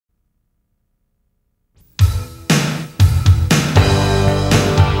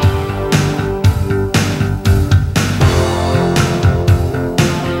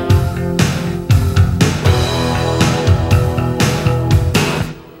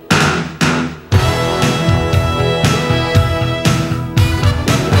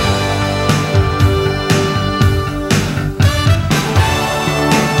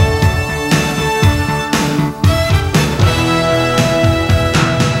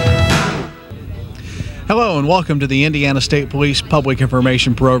and welcome to the Indiana State Police Public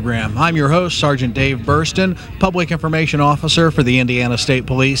Information Program. I'm your host, Sergeant Dave Burston, Public Information Officer for the Indiana State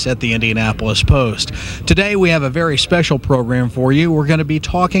Police at the Indianapolis Post. Today we have a very special program for you. We're going to be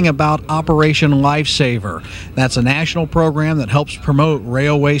talking about Operation Lifesaver. That's a national program that helps promote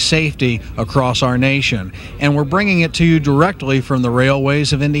railway safety across our nation. And we're bringing it to you directly from the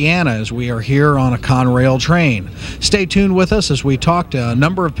railways of Indiana as we are here on a Conrail train. Stay tuned with us as we talk to a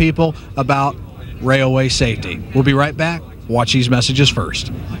number of people about railway safety. We'll be right back. Watch these messages first.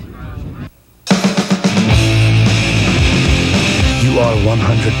 You are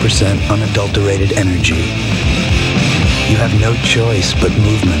 100% unadulterated energy. You have no choice but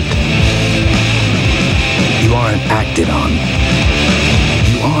movement. You aren't acted on.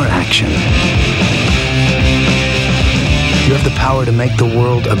 You are action. You have the power to make the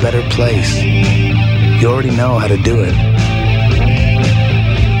world a better place. You already know how to do it.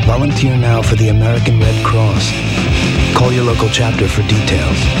 Volunteer now for the American Red Cross. Call your local chapter for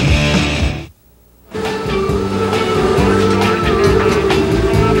details.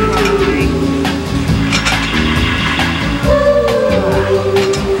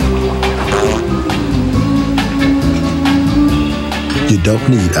 You don't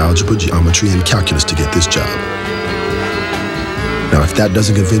need algebra, geometry, and calculus to get this job. Now, if that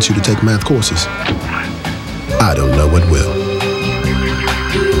doesn't convince you to take math courses, I don't know what will.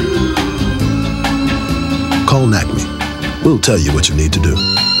 Call NACME. We'll tell you what you need to do.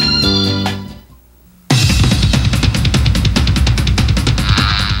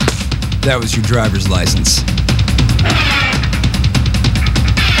 That was your driver's license.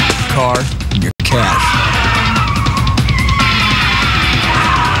 Car and your cash.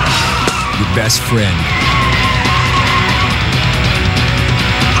 Your best friend.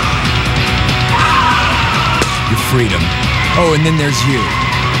 Your freedom. Oh, and then there's you.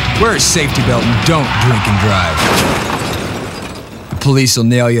 Wear a safety belt and don't drink and drive. The police will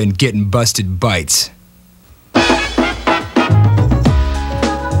nail you and getting busted bites.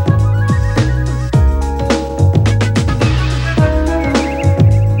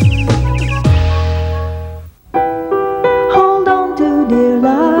 Hold on to dear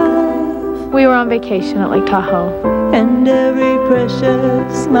life. We were on vacation at Lake Tahoe. And every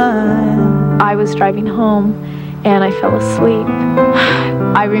precious smile. I was driving home and I fell asleep.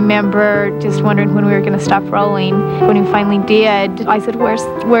 I remember just wondering when we were going to stop rolling. When we finally did, I said, where's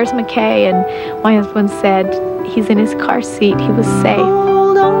McKay? And my husband said, he's in his car seat. He was safe.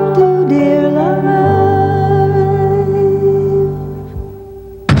 Hold on to dear life.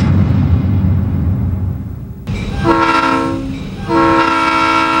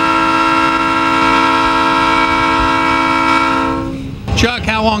 Chuck,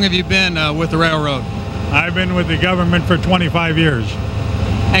 how long have you been with the railroad? I've been with the government for 25 years.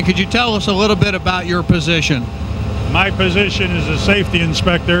 And could you tell us a little bit about your position? My position is a safety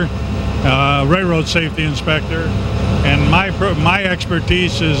inspector, railroad safety inspector, and my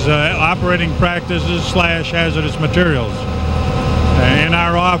expertise is operating practices / hazardous materials. In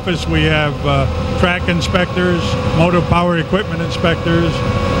our office we have track inspectors, motor power equipment inspectors,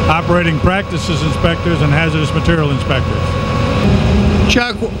 operating practices inspectors, and hazardous material inspectors.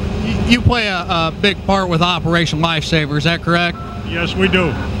 Chuck, you play a big part with Operation Lifesaver, is that correct? Yes, we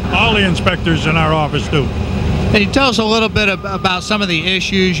do. All the inspectors in our office do. Can you tell us a little bit about some of the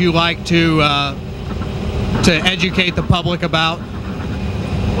issues you like to educate the public about?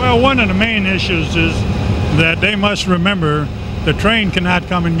 Well, one of the main issues is that they must remember the train cannot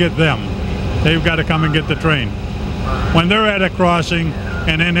come and get them. They've got to come and get the train. When they're at a crossing,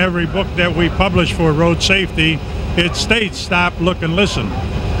 and in every book that we publish for road safety, it states stop, look, and listen.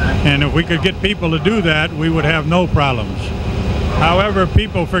 And if we could get people to do that, we would have no problems. However,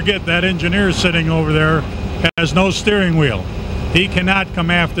 people forget that engineer sitting over there has no steering wheel. He cannot come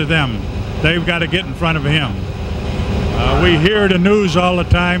after them. They've got to get in front of him. We hear the news all the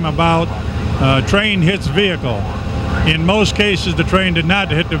time about train hits vehicle. In most cases, the train did not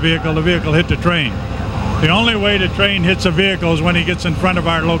hit the vehicle hit the train. The only way the train hits a vehicle is when he gets in front of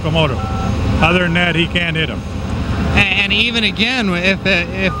our locomotive. Other than that, he can't hit him. And even again, if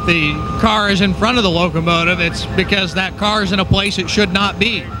the car is in front of the locomotive, it's because that car is in a place it should not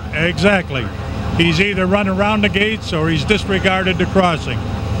be. Exactly. He's either run around the gates or he's disregarded the crossing.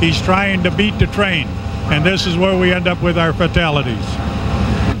 He's trying to beat the train, and this is where we end up with our fatalities.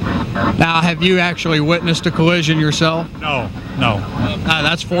 Now, have you actually witnessed a collision yourself? No.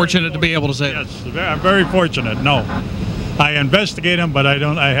 That's fortunate to be able to say. Yes, I'm very fortunate. No. I investigate them, but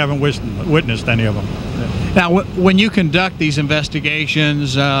I haven't witnessed any of them. Now, when you conduct these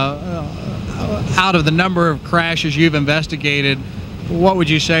investigations, out of the number of crashes you've investigated, what would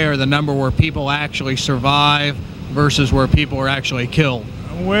you say are the number where people actually survive versus where people are actually killed?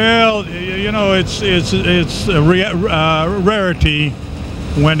 Well, you know, it's a rarity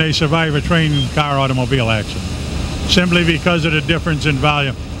when they survive a train, car, automobile accident, simply because of the difference in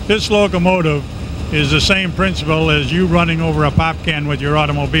volume. This locomotive is the same principle as you running over a pop can with your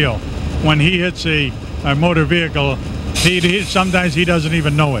automobile. When he hits a motor vehicle, sometimes he doesn't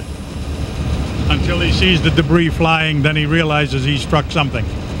even know it until he sees the debris flying. Then he realizes he struck something.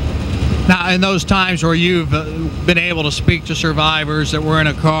 Now, in those times where you've been able to speak to survivors that were in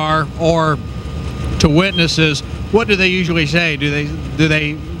a car or to witnesses, what do they usually say? Do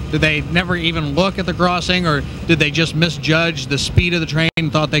they never even look at the crossing, or did they just misjudge the speed of the train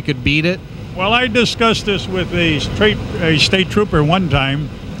and thought they could beat it? Well, I discussed this with a state trooper one time,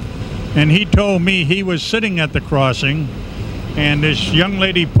 and he told me he was sitting at the crossing, and this young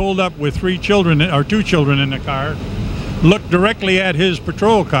lady pulled up with 2 children in the car, looked directly at his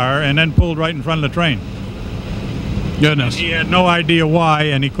patrol car, and then pulled right in front of the train. Goodness. He had no idea why,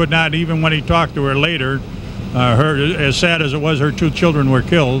 and he could not, even when he talked to her later, as sad as it was, her 2 children were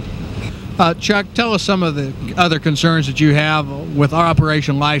killed. Chuck, tell us some of the other concerns that you have with our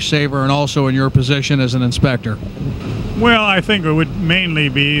Operation Lifesaver and also in your position as an inspector. Well, I think it would mainly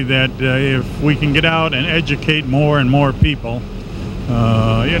be that if we can get out and educate more and more people,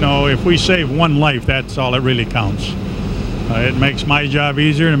 you know, if we save one life, that's all that really counts. It makes my job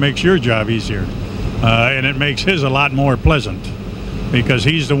easier, and it makes your job easier. And it makes his a lot more pleasant, because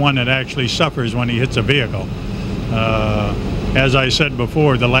he's the one that actually suffers when he hits a vehicle. As I said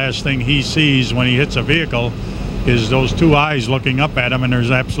before, the last thing he sees when he hits a vehicle is those 2 eyes looking up at him, and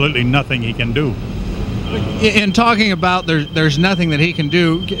there's absolutely nothing he can do. In talking about there's nothing that he can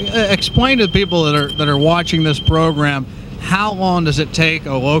do, explain to the people that are watching this program, how long does it take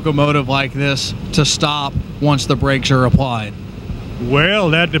a locomotive like this to stop once the brakes are applied? Well,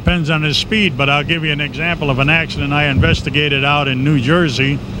 that depends on his speed, but I'll give you an example of an accident I investigated out in New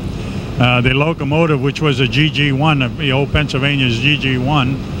Jersey. The locomotive, which was a GG1, the old Pennsylvania's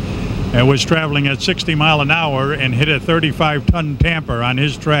GG1, was traveling at 60 miles an hour and hit a 35-ton tamper on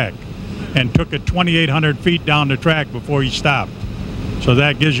his track and took it 2,800 feet down the track before he stopped. So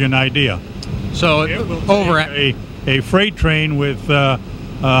that gives you an idea. So over a freight train with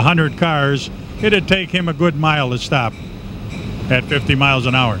 100 cars, it'd take him a good mile to stop at 50 miles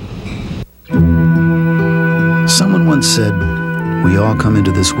an hour. Someone once said, we all come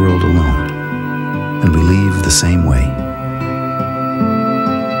into this world alone, and we leave the same way.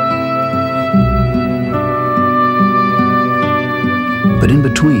 But in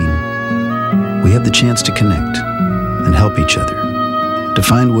between, we have the chance to connect and help each other, to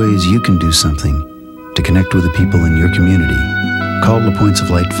find ways you can do something to connect with the people in your community, called the Points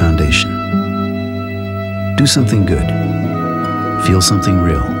of Light Foundation. Do something good. Feel something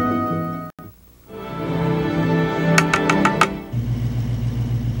real.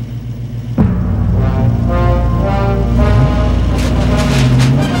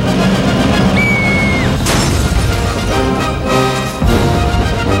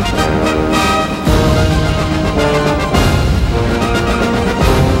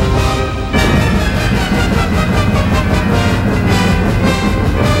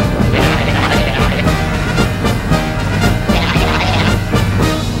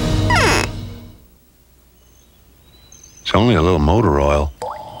 It's only a little motor oil.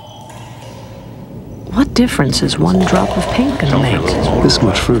 What difference is one drop of paint going to make? This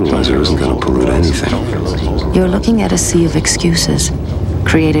much fertilizer isn't going to pollute anything. You're looking at a sea of excuses,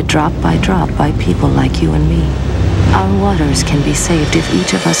 created drop by people like you and me. Our waters can be saved if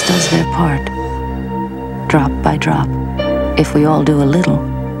each of us does their part. Drop by drop. If we all do a little,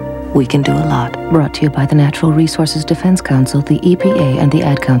 we can do a lot. Brought to you by the Natural Resources Defense Council, the EPA, and the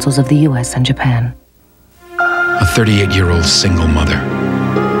Ad Councils of the US and Japan. A 38-year-old single mother,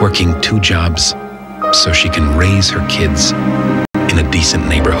 working 2 jobs so she can raise her kids in a decent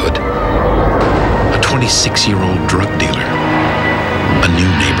neighborhood. A 26-year-old drug dealer, a new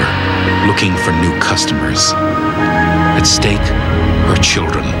neighbor looking for new customers. At stake, her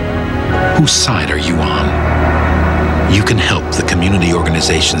children. Whose side are you on? You can help the community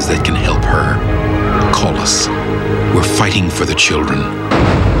organizations that can help her. Call us. We're fighting for the children.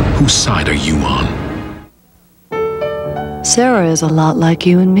 Whose side are you on? Sarah is a lot like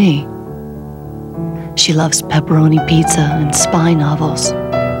you and me. She loves pepperoni pizza and spy novels.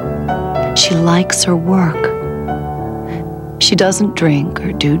 She likes her work. She doesn't drink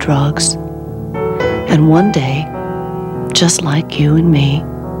or do drugs. And one day, just like you and me,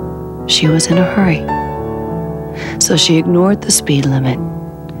 she was in a hurry. So she ignored the speed limit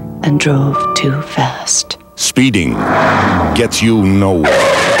and drove too fast. Speeding gets you nowhere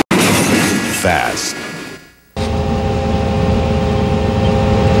fast.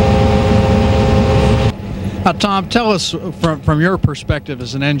 Tom, tell us from your perspective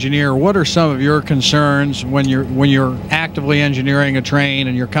as an engineer, what are some of your concerns when you're actively engineering a train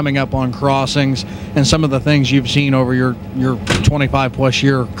and you're coming up on crossings, and some of the things you've seen over your 25+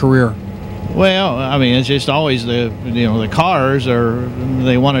 year career? Well, I mean, it's just always the cars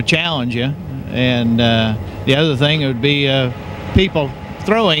they want to challenge you, and the other thing would be people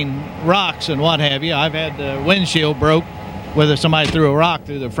throwing rocks and what have you. I've had the windshield broke whether somebody threw a rock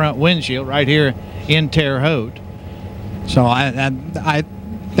through the front windshield right here in Terre Haute. So I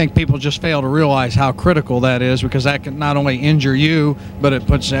think people just fail to realize how critical that is, because that can not only injure you, but it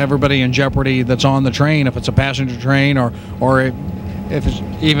puts everybody in jeopardy that's on the train, if it's a passenger train or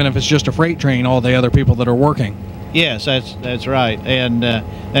even if it's just a freight train, all the other people that are working. Yes, that's right.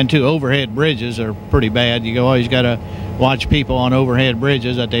 And two overhead bridges are pretty bad. You always got to watch people on overhead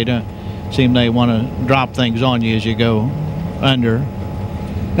bridges that they want to drop things on you as you go under.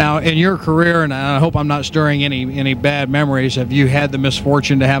 Now, in your career, and I hope I'm not stirring any bad memories, have you had the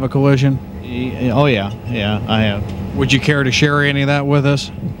misfortune to have a collision? Oh yeah, I have. Would you care to share any of that with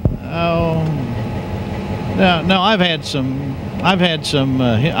us? Oh, no, I've had some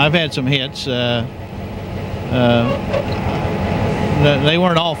hits. They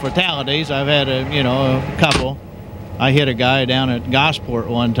weren't all fatalities. I've had a couple. I hit a guy down at Gosport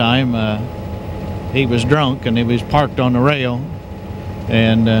one time. He was drunk and he was parked on the rail,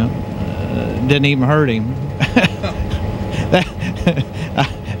 and didn't even hurt him.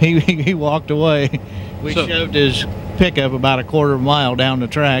 He walked away. We shoved his pickup about a quarter of a mile down the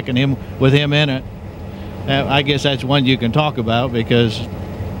track, and with him in it. I guess that's one you can talk about because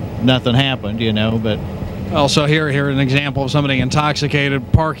nothing happened, but. Also, here an example of somebody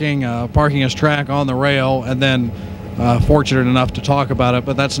intoxicated parking his track on the rail, and then fortunate enough to talk about it.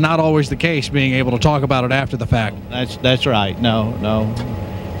 But that's not always the case, being able to talk about it after the fact. That's right. No.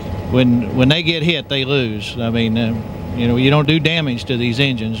 When they get hit, they lose. I mean, you don't do damage to these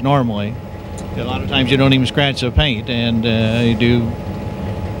engines normally. A lot of times you don't even scratch the paint, and you do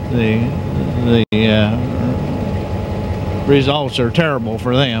the results are terrible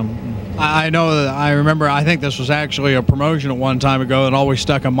for them. I know that I remember, I think this was actually a promotion at one time ago that always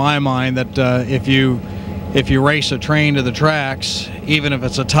stuck in my mind, that if you race a train to the tracks, even if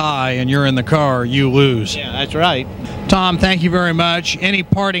it's a tie and you're in the car, you lose. Yeah, that's right. Tom, thank you very much. Any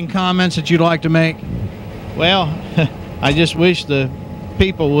parting comments that you'd like to make? Well, I just wish the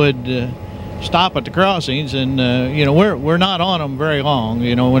people would stop at the crossings, and we're not on them very long.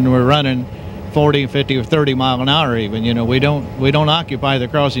 When we're running 40, 50, or 30 mile an hour, even. We don't occupy the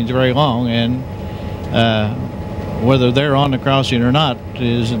crossings very long, and whether they're on the crossing or not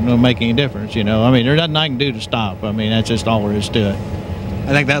doesn't make any difference. I mean, there's nothing I can do to stop. I mean, that's just all there is to it.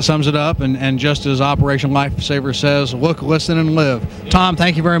 I think that sums it up, and just as Operation Lifesaver says, look, listen, and live. Tom,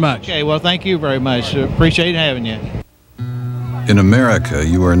 thank you very much. Okay, well, thank you very much. Appreciate having you. In America,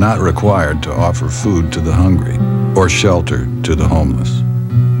 you are not required to offer food to the hungry or shelter to the homeless.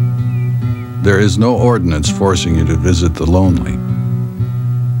 There is no ordinance forcing you to visit the lonely.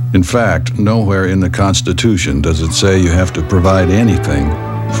 In fact, nowhere in the Constitution does it say you have to provide anything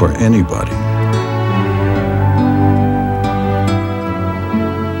for anybody.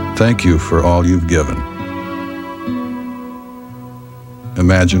 Thank you for all you've given.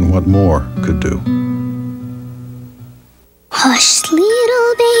 Imagine what more could do. Hush,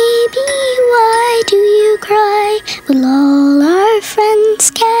 little baby, why do you cry? Will all our friends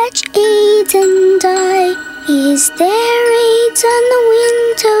catch AIDS and die? Is there AIDS on the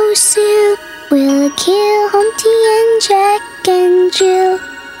windowsill? Will it kill Humpty and Jack and Jill?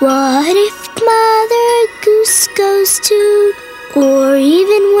 What if Mother Goose goes too? Or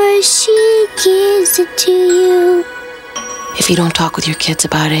even worse, she gives it to you? If you don't talk with your kids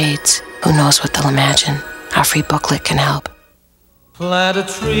about AIDS, who knows what they'll imagine? Our free booklet can help. Plant a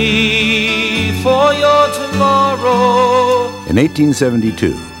tree for your tomorrow. In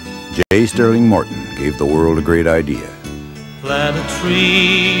 1872, J. Sterling Morton gave the world a great idea. Plant a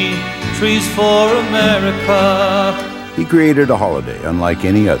tree, trees for America. He created a holiday unlike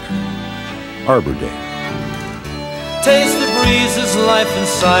any other, Arbor Day. Taste the breezes, life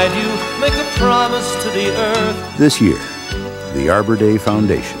inside you. Make a promise to the earth. This year, the Arbor Day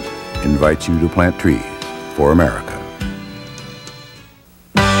Foundation invites you to plant trees for America.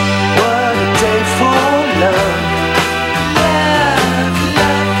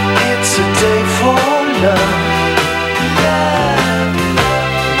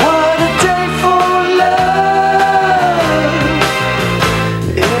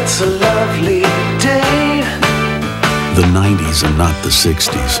 It's a lovely day. the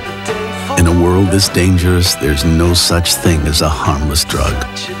 60s. In a world this dangerous, there's no such thing as a harmless drug.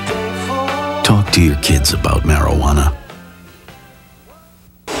 Talk to your kids about marijuana.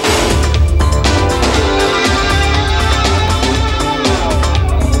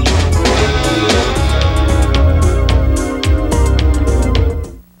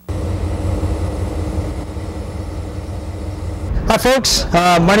 Hi folks,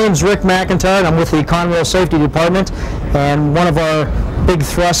 my name is Rick McIntyre and I'm with the Conrail Safety Department, and one of our big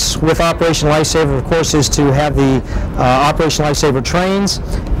thrusts with Operation Lifesaver, of course, is to have the Operation Lifesaver trains.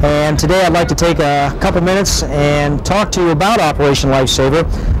 And today I'd like to take a couple minutes and talk to you about Operation Lifesaver.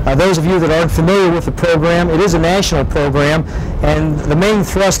 Those of you that aren't familiar with the program, it is a national program, and the main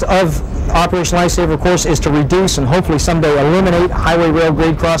thrust of Operation Lifesaver, of course, is to reduce and hopefully someday eliminate highway rail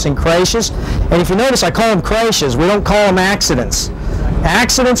grade crossing crashes. And if you notice, I call them crashes. We don't call them accidents.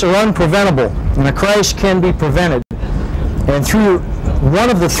 Accidents are unpreventable, and a crash can be prevented. And through one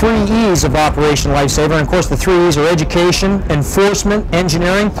of the 3 E's of Operation Lifesaver, and of course the 3 E's are education, enforcement,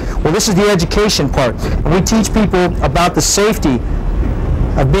 engineering. Well, this is the education part. And we teach people about the safety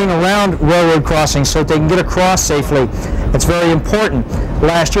of being around railroad crossings so that they can get across safely. It's very important.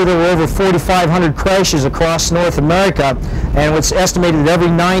 Last year there were over 4,500 crashes across North America, and it's estimated that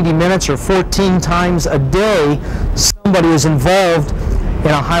every 90 minutes or 14 times a day somebody is involved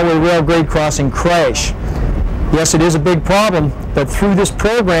in a highway rail grade crossing crash. Yes, it is a big problem, but through this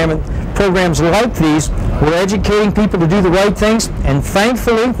program and programs like these, we're educating people to do the right things, and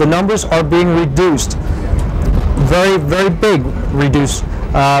thankfully the numbers are being reduced. Very, very big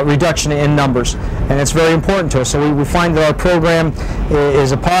reduction in numbers, and it's very important to us. So we find that our program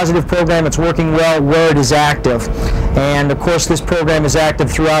is a positive program. It's working well where it is active, and of course this program is active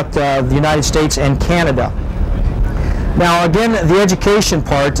throughout the United States and Canada. Now again, the education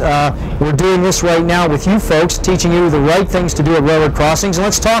part, we're doing this right now with you folks, teaching you the right things to do at railroad crossings. And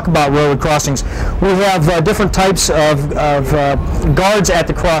let's talk about railroad crossings. We have different types of guards at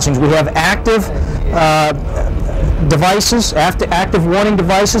the crossings. We have active devices, active warning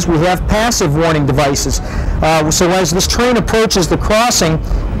devices. We have passive warning devices. So as this train approaches the crossing,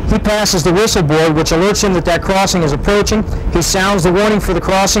 he passes the whistle board, which alerts him that that crossing is approaching. He sounds the warning for the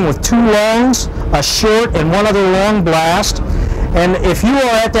crossing with 2 longs, a short, and 1 other long blast. And if you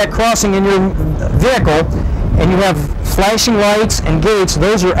are at that crossing in your vehicle and you have flashing lights and gates,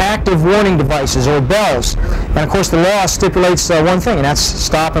 those are active warning devices, or bells. And of course the law stipulates one thing, and that's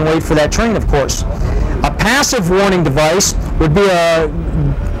stop and wait for that train, of course. A passive warning device would be a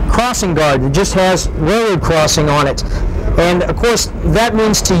crossing guard that just has railroad crossing on it. And of course that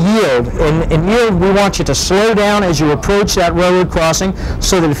means to yield. In yield, we want you to slow down as you approach that railroad crossing,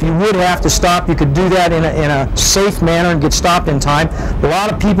 so that if you would have to stop, you could do that in a safe manner and get stopped in time. A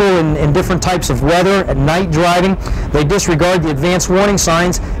lot of people in different types of weather, at night driving, they disregard the advanced warning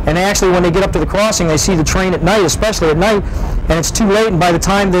signs, and actually when they get up to the crossing, they see the train at night, especially at night, and it's too late, and by the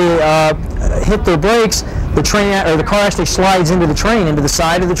time they hit their brakes, the train or the car actually slides into the train, into the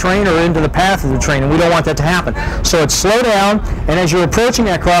side of the train or into the path of the train, and we don't want that to happen. So it's slow down, and as you're approaching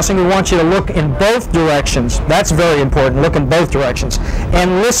that crossing, we want you to look in both directions. That's very important, look in both directions.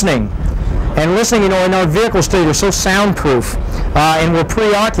 And listening. And listening, you know, in our vehicles today, they're so soundproof, and we're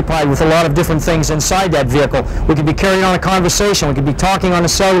preoccupied with a lot of different things inside that vehicle. We could be carrying on a conversation, we could be talking on a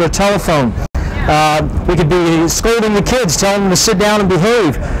cellular telephone, we could be scolding the kids, telling them to sit down and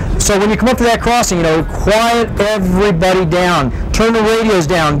behave. So when you come up to that crossing, you know, quiet everybody down. Turn the radios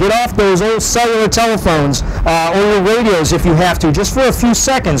down. Get off those old cellular telephones or your radios if you have to, just for a few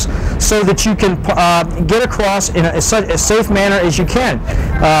seconds, so that you can get across in a safe manner as you can.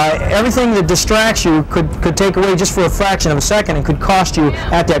 Everything that distracts you could take away just for a fraction of a second and could cost you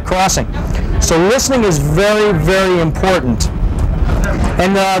at that crossing. So listening is very, very important.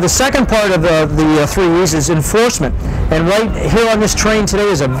 And the second part of the 3 E's is enforcement. And right here on this train today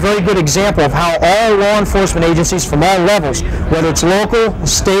is a very good example of how all law enforcement agencies from all levels, whether it's local,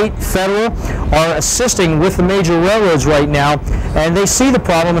 state, federal, are assisting with the major railroads right now. And they see the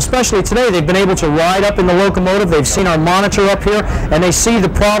problem, especially today. They've been able to ride up in the locomotive. They've seen our monitor up here, and they see the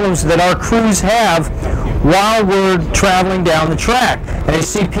problems that our crews have while we're traveling down the track. And they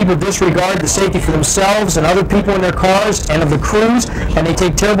see people disregard the safety for themselves and other people in their cars and of the crews, and they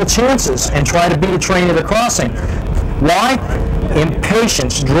take terrible chances and try to beat a train at a crossing. Why?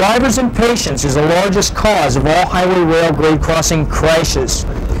 Impatience. Driver's impatience is the largest cause of all highway rail grade crossing crashes.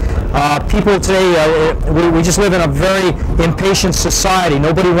 People today, we just live in a very impatient society.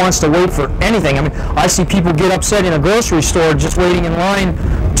 Nobody wants to wait for anything. I mean, I see people get upset in a grocery store just waiting in line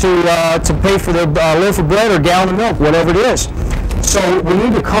to pay for their loaf of bread or gallon of milk, whatever it is. So we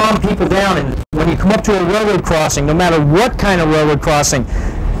need to calm people down, and when you come up to a railroad crossing, no matter what kind of railroad crossing,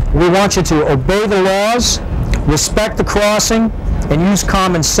 we want you to obey the laws, respect the crossing, and use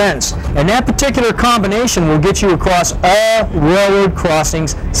common sense. And that particular combination will get you across all railroad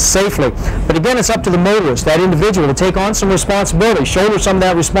crossings safely. But again, it's up to the motorist, that individual, to take on some responsibility, shoulder some of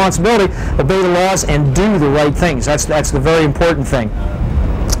that responsibility, obey the laws, and do the right things. That's the very important thing.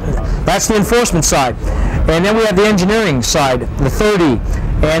 That's the enforcement side. And then we have the engineering side, the 30,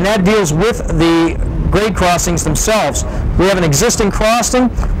 and that deals with the grade crossings themselves. We have an existing crossing.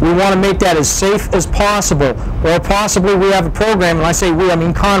 We want to make that as safe as possible. Or possibly we have a program, and I say we, I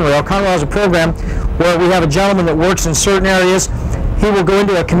mean Conrail. Conrail has a program where we have a gentleman that works in certain areas. He will go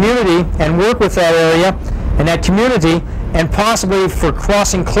into a community and work with that area and that community, and possibly for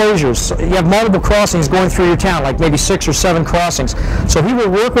crossing closures. So you have multiple crossings going through your town, like maybe 6 or 7 crossings. So he will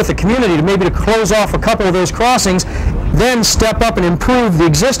work with the community to maybe to close off a couple of those crossings, then step up and improve the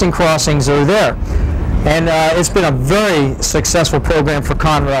existing crossings that are there. And it's been a very successful program for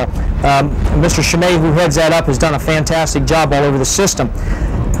Conrail. Mr. Chimay, who heads that up, has done a fantastic job all over the system.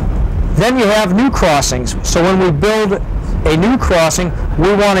 Then you have new crossings. So when we build a new crossing,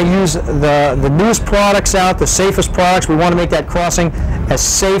 we want to use the newest products out, the safest products. We want to make that crossing as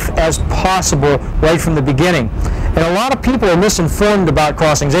safe as possible right from the beginning. And a lot of people are misinformed about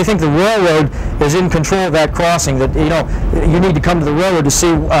crossings. They think the railroad is in control of that crossing, that you need to come to the railroad to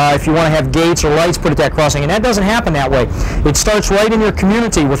see if you want to have gates or lights put at that crossing. And that doesn't happen that way. It starts right in your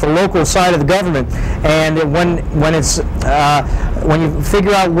community with the local side of the government. And when you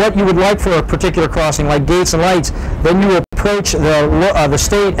figure out what you would like for a particular crossing, like gates and lights, then you approach the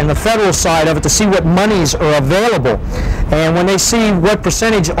state and the federal side of it to see what monies are available. And when they see what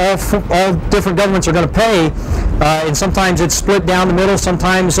percentage all different governments are going to pay, and sometimes it's split down the middle,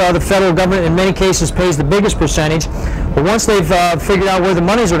 sometimes the federal government in many cases pays the biggest percentage. But once they've figured out where the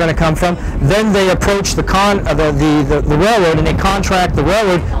monies are going to come from, then they approach the railroad and they contract the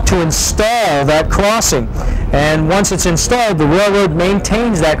railroad to install that crossing. And once it's installed, the railroad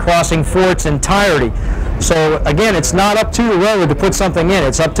maintains that crossing for its entirety. So again, it's not up to the railroad to put something in.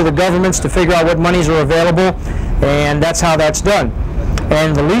 It's up to the governments to figure out what monies are available, and that's how that's done.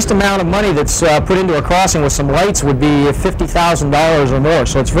 And the least amount of money that's put into a crossing with some lights would be $50,000 or more.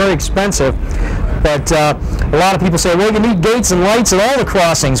 So it's very expensive. But a lot of people say, well, you need gates and lights at all the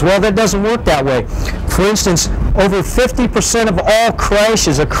crossings. Well, that doesn't work that way. For instance, over 50% of all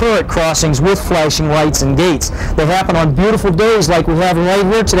crashes occur at crossings with flashing lights and gates. They happen on beautiful days like we have right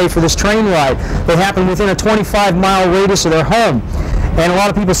here today for this train ride. They happen within a 25-mile radius of their home. And a lot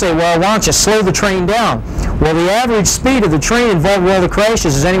of people say, well, why don't you slow the train down? Well, the average speed of the train involved with all the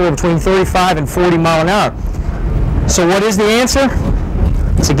crashes is anywhere between 35 and 40 miles an hour. So what is the answer?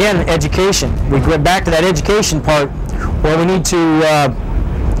 It's again education. We go back to that education part where we need to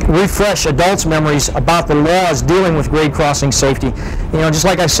refresh adults' memories about the laws dealing with grade crossing safety. Just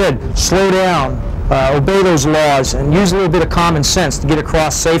like I said, slow down, obey those laws, and use a little bit of common sense to get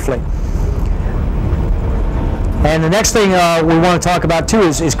across safely. And the next thing we want to talk about too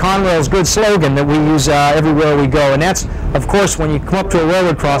is Conrail's good slogan that we use everywhere we go, and that's, of course, when you come up to a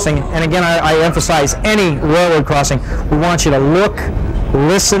railroad crossing, and again I emphasize any railroad crossing, we want you to look,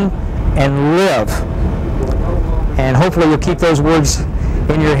 listen, and live. And hopefully you'll keep those words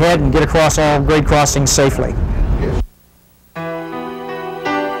in your head and get across all grade crossings safely.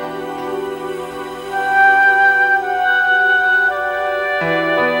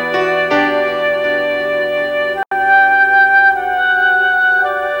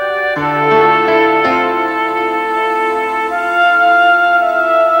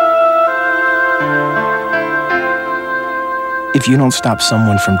 If you don't stop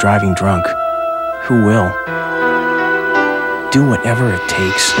someone from driving drunk, who will? Do whatever it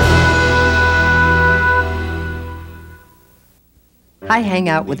takes. I hang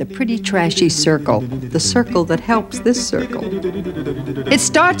out with a pretty trashy circle, the circle that helps this circle. It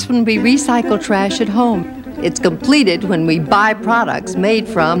starts when we recycle trash at home. It's completed when we buy products made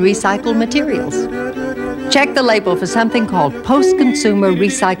from recycled materials. Check the label for something called post-consumer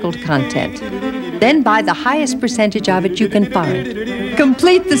recycled content. Then buy the highest percentage of it you can find.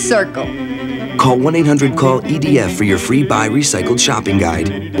 Complete the circle. Call 1-800-CALL-EDF for your free Buy Recycled shopping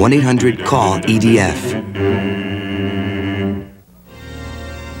guide. 1-800-CALL-EDF.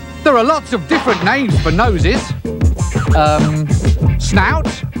 There are lots of different names for noses. Snout,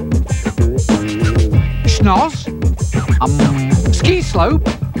 schnoz, ski slope,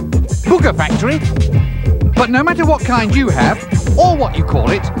 booger factory. But no matter what kind you have, or what you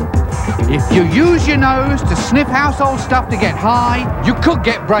call it, if you use your nose to sniff household stuff to get high, you could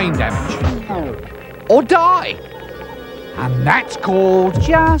get brain damage. Or die. And that's called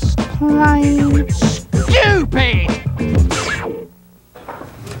just plain stupid!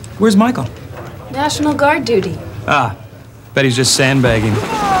 Where's Michael? National Guard duty. Ah, bet he's just sandbagging.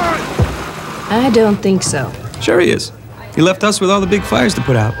 I don't think so. Sure he is. He left us with all the big fires to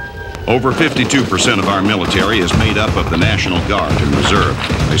put out. Over 52% of our military is made up of the National Guard and Reserve.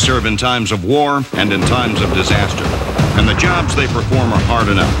 They serve in times of war and in times of disaster. And the jobs they perform are hard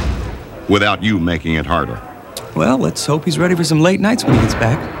enough, without you making it harder. Well, let's hope he's ready for some late nights when he gets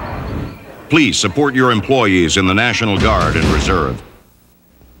back. Please support your employees in the National Guard and Reserve.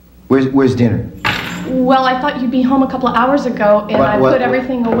 Where's dinner? Well, I thought you'd be home a couple of hours ago, and I put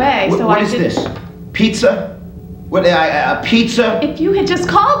everything away, so what I is did... this? Pizza? What, pizza? If you had just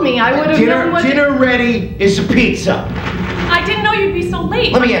called me, I would have known what... Dinner ready is a pizza. I didn't know you'd be so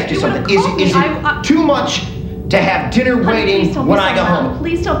late. Let me ask you something. Is it too much to have dinner waiting when I go home?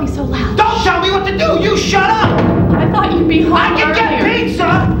 Please don't be so loud. Don't tell me what to do! You shut up! I thought you'd be home I can get pizza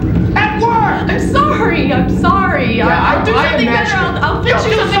at work! I'm sorry. Yeah, I'll do something better. I'll fix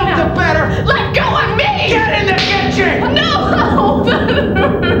you something now. better! Let go of me! Get in the kitchen! No!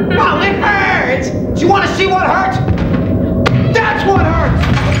 Well, it hurts! Do you want to see what hurts? That's what hurts!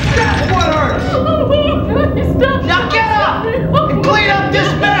 That's what hurts! Stop. Now get up and clean up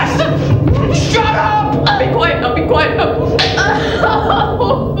this mess! Shut up! I'll be quiet.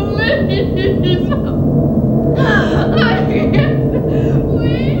 Oh, please.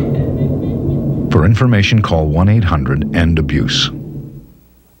 For information, call 1-800-END-ABUSE.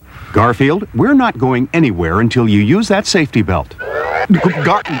 Garfield, we're not going anywhere until you use that safety belt.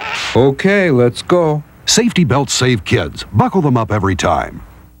 Okay, let's go. Safety belts save kids. Buckle them up every time.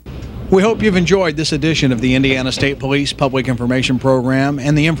 We hope you've enjoyed this edition of the Indiana State Police Public Information Program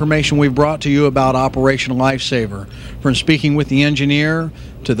and the information we've brought to you about Operation Lifesaver. From speaking with the engineer,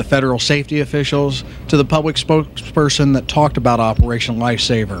 to the federal safety officials, to the public spokesperson that talked about Operation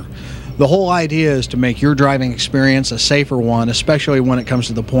Lifesaver. The whole idea is to make your driving experience a safer one, especially when it comes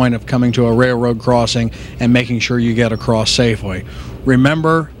to the point of coming to a railroad crossing and making sure you get across safely.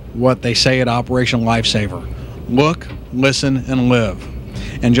 Remember what they say at Operation Lifesaver. Look, listen, and live.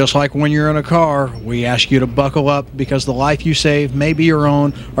 And just like when you're in a car, we ask you to buckle up because the life you save may be your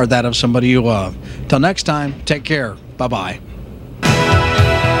own or that of somebody you love. Till next time, take care. Bye-bye.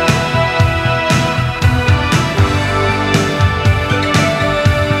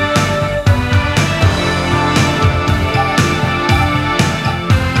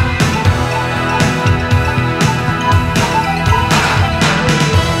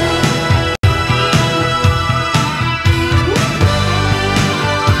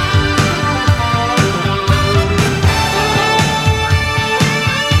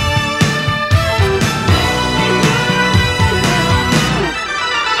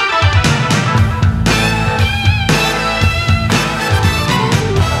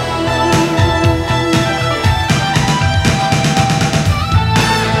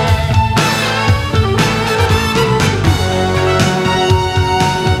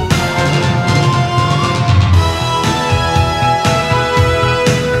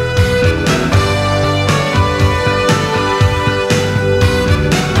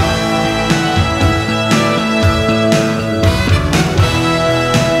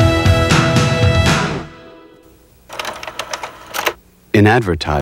 In advertising,